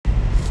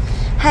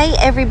Hey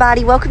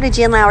everybody, welcome to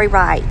Jen Lowry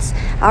Writes.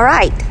 All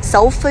right,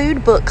 Soul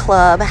Food Book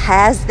Club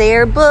has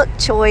their book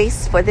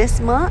choice for this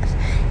month,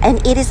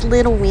 and it is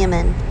Little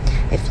Women.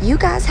 If you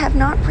guys have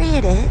not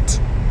read it,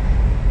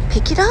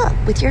 pick it up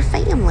with your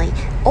family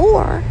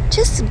or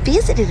just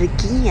visit it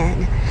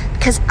again,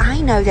 because I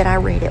know that I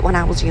read it when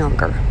I was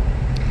younger.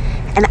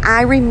 And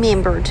I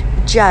remembered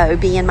Jo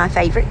being my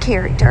favorite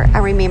character. I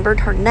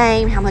remembered her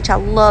name, how much I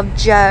loved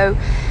Jo.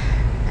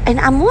 And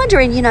I'm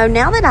wondering,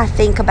 now that I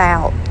think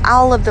about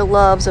all of the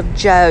loves of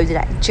Jo,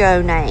 that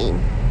Jo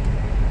name,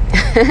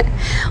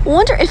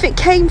 wonder if it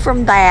came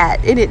from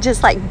that and it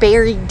just like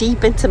buried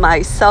deep into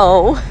my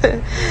soul.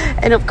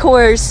 And of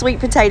course, Sweet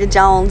Potato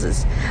Jones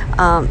is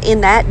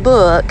in that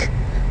book.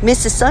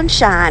 Mrs.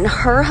 Sunshine,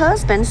 her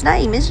husband's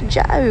name is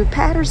Joe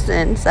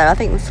Patterson. So I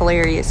think it's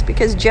hilarious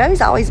because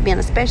Joe's always been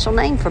a special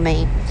name for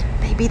me.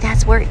 Maybe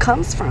that's where it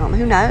comes from.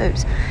 Who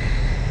knows?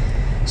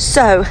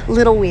 So,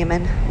 Little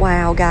Women.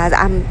 Wow, guys,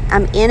 I'm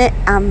in it.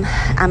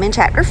 I'm in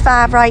chapter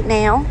 5 right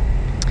now.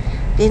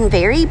 Been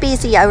very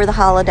busy over the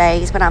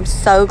holidays, but I'm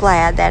so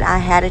glad that I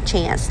had a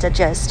chance to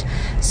just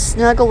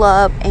snuggle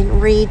up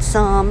and read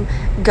some.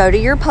 Go to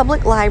your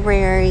public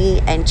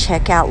library and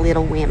check out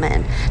Little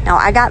Women. Now,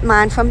 I got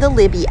mine from the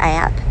Libby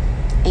app,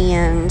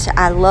 and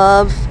I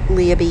love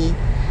Libby.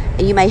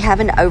 You may have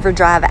an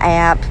Overdrive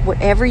app.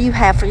 Whatever you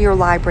have for your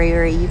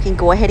library, you can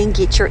go ahead and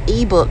get your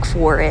ebook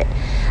for it.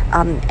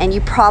 And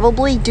you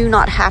probably do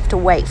not have to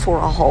wait for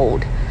a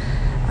hold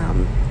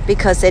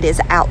because it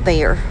is out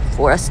there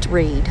for us to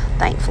read,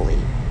 thankfully.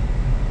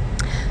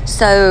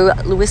 So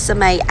Louisa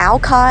May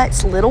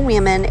Alcott's Little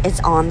Women is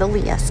on the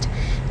list.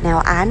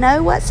 Now, I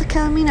know what's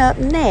coming up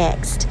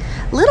next.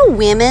 Little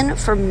Women,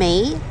 for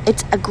me,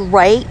 it's a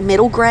great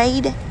middle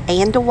grade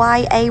and a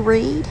YA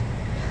read,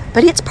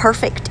 but it's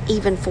perfect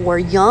even for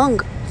young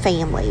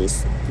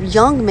families,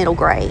 young middle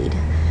grade.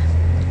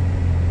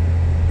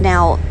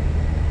 Now,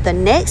 the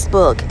next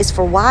book is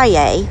for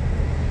YA,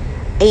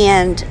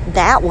 and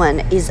that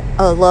one is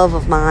a love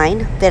of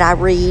mine that I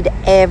read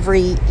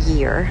every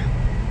year.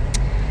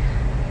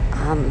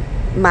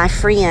 My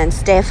friend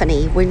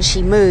Stephanie, when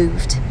she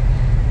moved,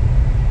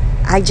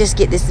 I just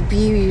get this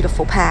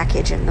beautiful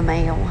package in the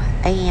mail,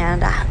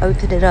 and I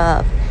open it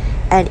up,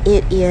 and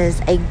it is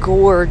a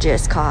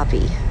gorgeous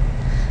copy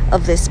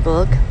of this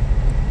book.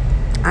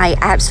 I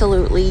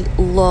absolutely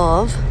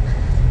love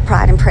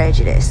Pride and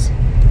Prejudice,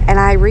 and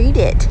I read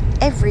it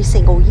every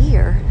single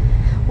year.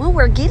 Well,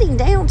 we're getting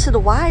down to the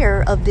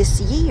wire of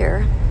this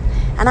year,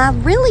 and I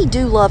really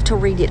do love to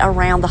read it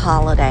around the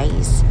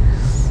holidays.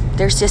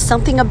 There's just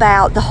something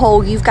about the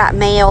whole You've Got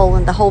Mail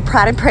and the whole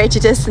Pride and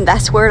Prejudice, and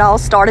that's where it all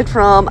started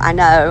from. I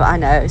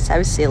know,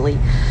 so silly.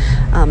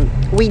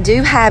 We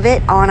do have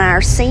it on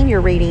our senior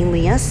reading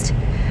list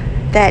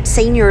that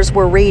seniors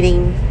were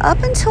reading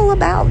up until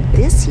about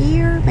this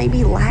year,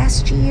 maybe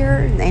last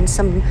year, and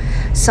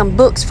some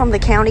books from the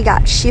county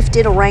got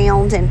shifted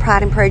around, and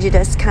Pride and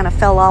Prejudice kind of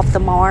fell off the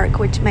mark,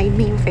 which made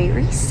me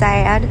very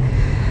sad,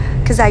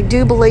 because I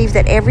do believe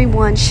that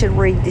everyone should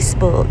read this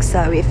book.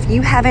 So if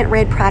you haven't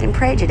read Pride and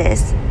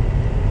Prejudice,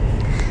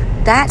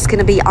 that's going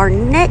to be our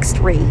next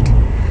read,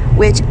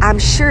 which I'm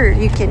sure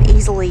you can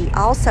easily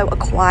also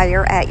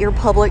acquire at your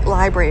public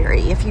library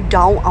if you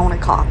don't own a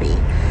copy.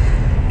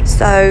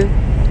 So,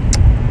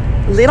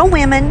 Little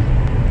Women,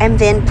 and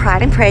then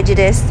Pride and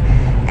Prejudice,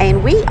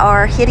 and we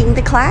are hitting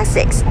the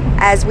classics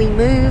as we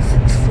move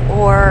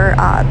for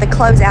the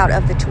closeout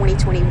of the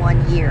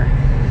 2021 year.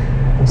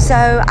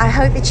 So, I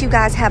hope that you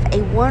guys have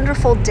a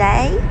wonderful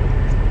day.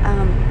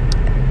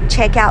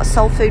 Check out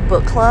Soul Food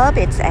Book Club.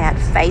 It's at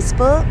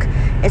Facebook.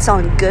 It's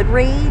on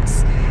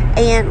Goodreads.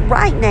 And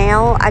right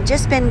now, I've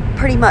just been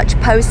pretty much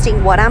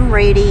posting what I'm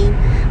reading,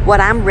 what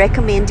I'm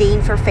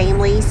recommending for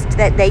families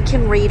that they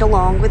can read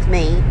along with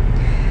me.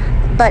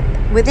 But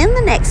within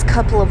the next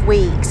couple of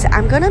weeks,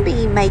 I'm going to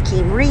be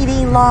making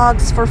reading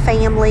logs for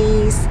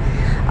families,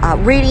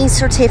 reading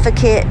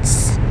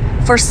certificates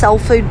for Soul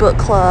Food Book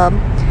Club,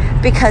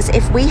 because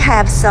if we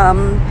have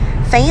some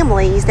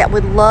families that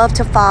would love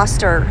to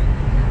foster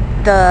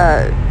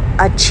the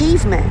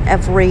achievement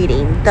of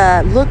reading,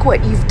 the look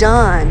what you've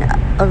done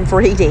of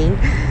reading,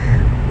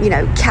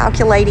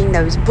 calculating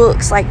those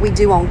books like we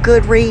do on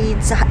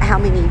Goodreads, how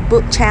many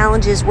book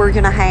challenges we're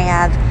going to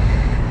have,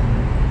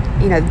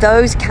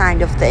 those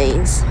kind of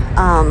things.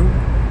 I'm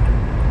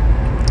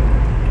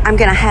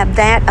going to have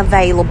that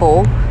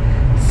available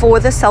for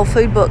the Soul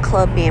Food Book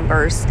Club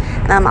members,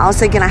 and I'm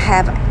also going to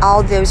have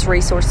all those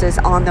resources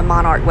on the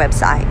Monarch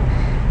website.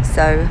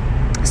 So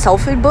Soul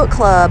Food Book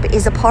Club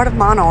is a part of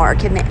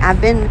Monarch, and I've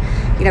been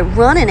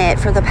running it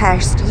for the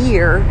past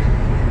year,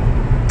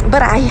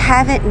 but I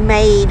haven't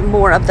made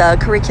more of the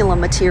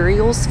curriculum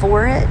materials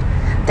for it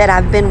that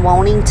I've been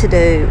wanting to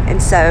do. And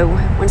so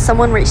when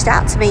someone reached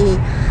out to me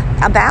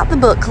about the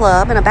book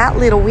club and about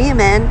Little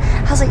Women,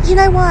 I was like, you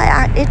know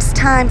what, it's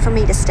time for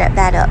me to step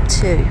that up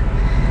too.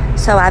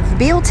 So I've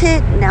built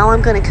it. Now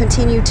I'm going to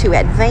continue to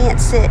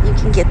advance it. You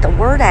can get the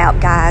word out,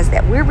 guys,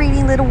 that we're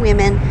reading Little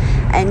Women,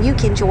 and you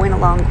can join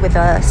along with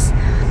us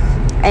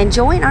and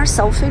join our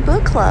Soul Food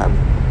Book Club.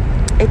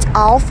 It's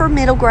all for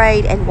middle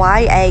grade and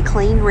YA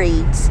clean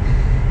reads.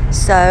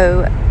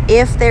 So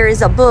if there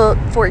is a book,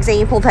 for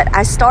example, that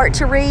I start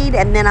to read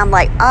and then I'm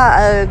like,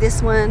 uh-oh,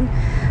 this one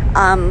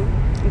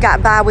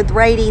got by with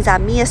ratings, I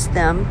missed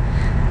them,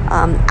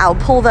 I'll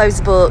pull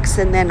those books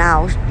and then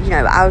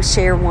I'll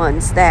share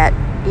ones that,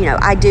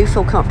 I do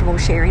feel comfortable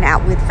sharing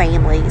out with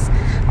families.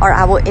 Or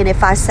I will, and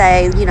if I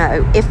say,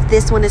 if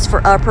this one is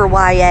for upper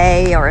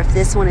YA or if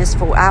this one is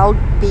for, I'll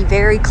be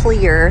very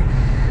clear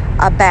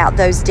about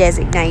those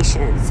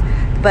designations.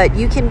 But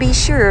you can be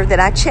sure that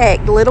I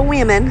checked Little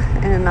Women,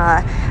 and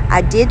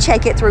I did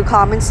check it through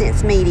Common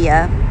Sense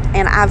Media,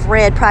 and I've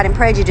read Pride and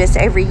Prejudice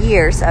every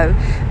year, so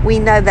we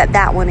know that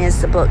that one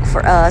is the book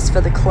for us,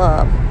 for the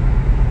club.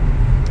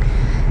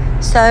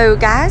 So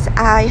guys,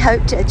 I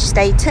hope to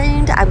stay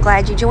tuned. I'm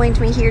glad you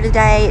joined me here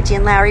today at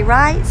Jen Lowry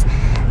Writes.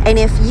 And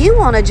if you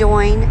want to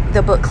join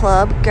the book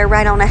club, go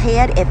right on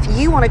ahead. If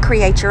you want to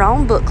create your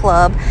own book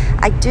club,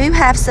 I do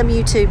have some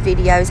YouTube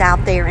videos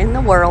out there in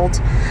the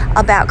world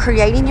about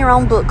creating your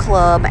own book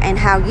club and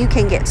how you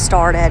can get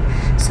started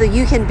so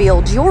you can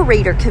build your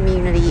reader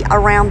community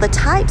around the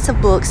types of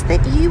books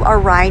that you are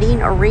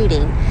writing or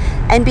reading.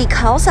 And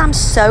because I'm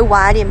so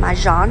wide in my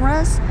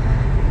genres,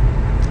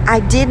 I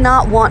did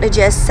not want to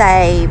just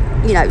say,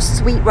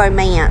 sweet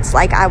romance,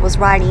 like I was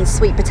writing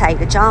Sweet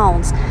Potato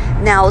Jones.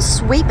 Now,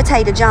 Sweet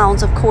Potato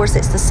Jones, of course,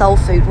 it's the soul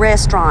food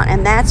restaurant,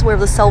 and that's where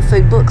the Soul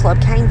Food Book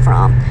Club came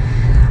from.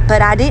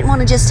 But I didn't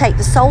want to just take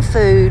the soul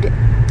food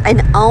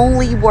and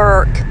only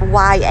work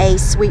YA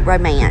sweet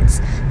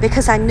romance,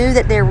 because I knew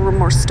that there were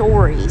more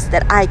stories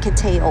that I could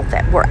tell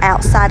that were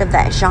outside of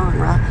that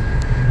genre.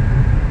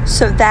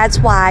 So that's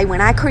why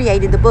when I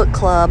created the book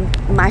club,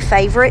 my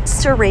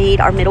favorites to read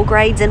are middle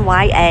grades and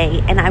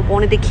YA, and I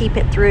wanted to keep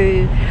it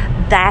through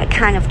that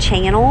kind of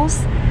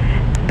channels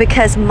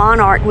because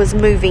Monarch was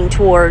moving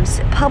towards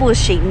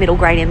publishing middle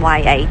grade and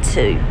YA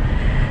too.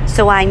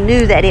 So I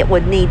knew that it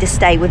would need to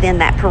stay within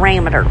that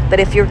parameter. But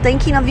if you're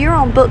thinking of your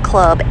own book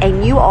club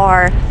and you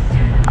are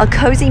a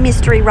cozy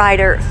mystery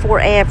writer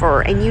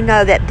forever and you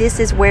know that this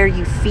is where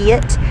you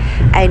fit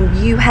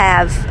and you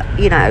have,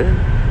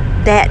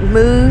 that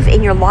move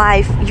in your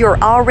life,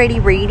 you're already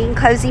reading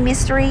cozy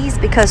mysteries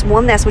because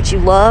 1, that's what you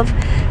love,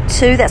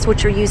 2, that's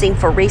what you're using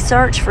for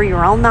research for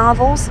your own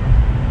novels.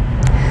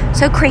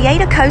 So create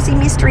a cozy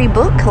mystery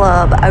book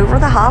club over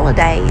the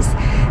holidays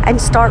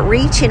and start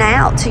reaching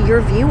out to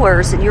your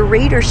viewers and your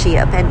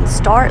readership and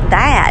start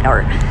that.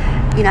 Or,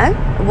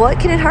 what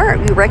can it hurt?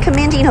 You're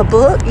recommending a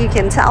book. You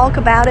can talk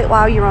about it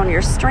while you're on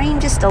your stream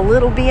just a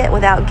little bit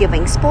without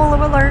giving spoiler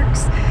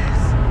alerts.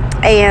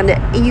 And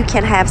you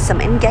can have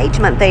some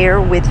engagement there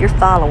with your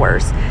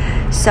followers.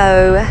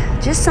 So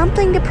just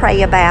something to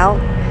pray about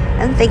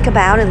and think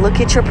about and look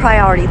at your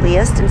priority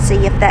list and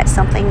see if that's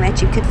something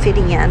that you could fit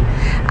in.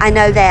 I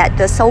know that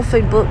the Soul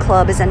Food Book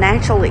Club is a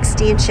natural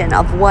extension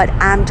of what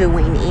I'm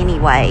doing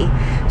anyway.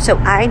 So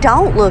I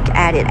don't look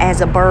at it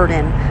as a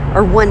burden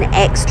or one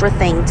extra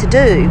thing to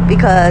do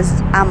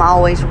because I'm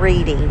always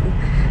reading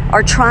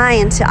or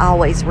trying to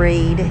always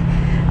read.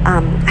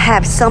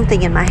 Have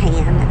something in my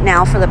hand.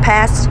 Now for the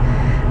past,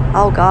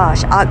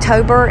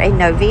 October and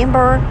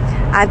November,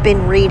 I've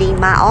been reading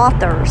my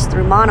authors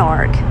through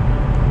Monarch.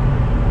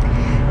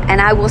 And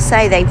I will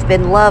say they've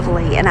been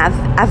lovely, and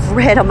I've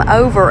read them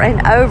over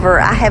and over.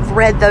 I have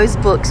read those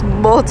books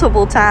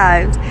multiple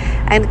times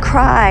and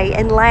cry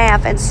and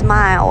laugh and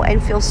smile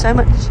and feel so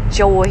much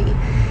joy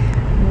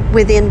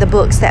within the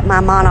books that my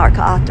Monarch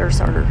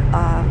authors are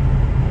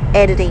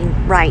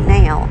editing right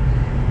now.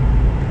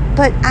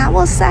 But I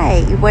will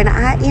say, when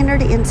I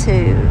entered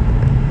into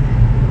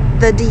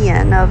the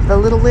den of the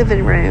little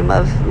living room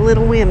of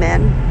Little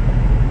Women,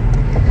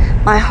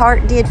 my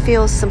heart did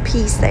feel some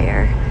peace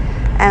there.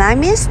 And I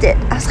missed it.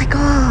 I was like,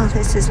 oh,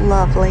 this is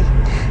lovely.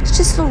 It's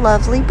just a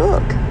lovely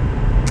book.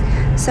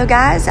 So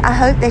guys, I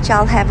hope that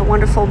y'all have a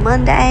wonderful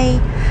Monday,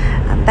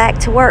 back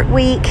to work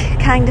week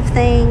kind of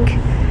thing.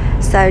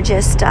 So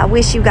just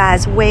wish you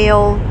guys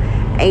well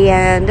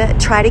and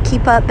try to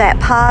keep up that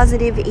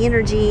positive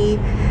energy.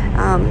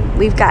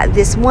 We've got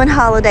this one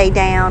holiday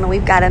down and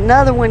we've got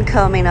another one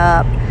coming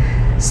up.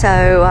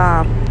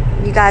 So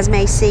you guys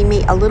may see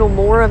me a little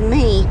more of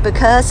me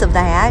because of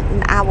that,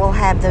 and I will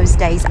have those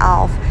days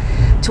off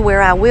to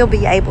where I will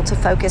be able to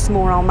focus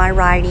more on my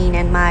writing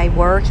and my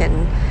work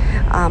and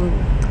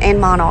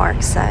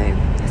Monarch. So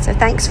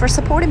thanks for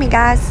supporting me,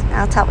 guys.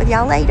 I'll talk with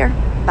y'all later.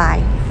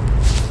 Bye.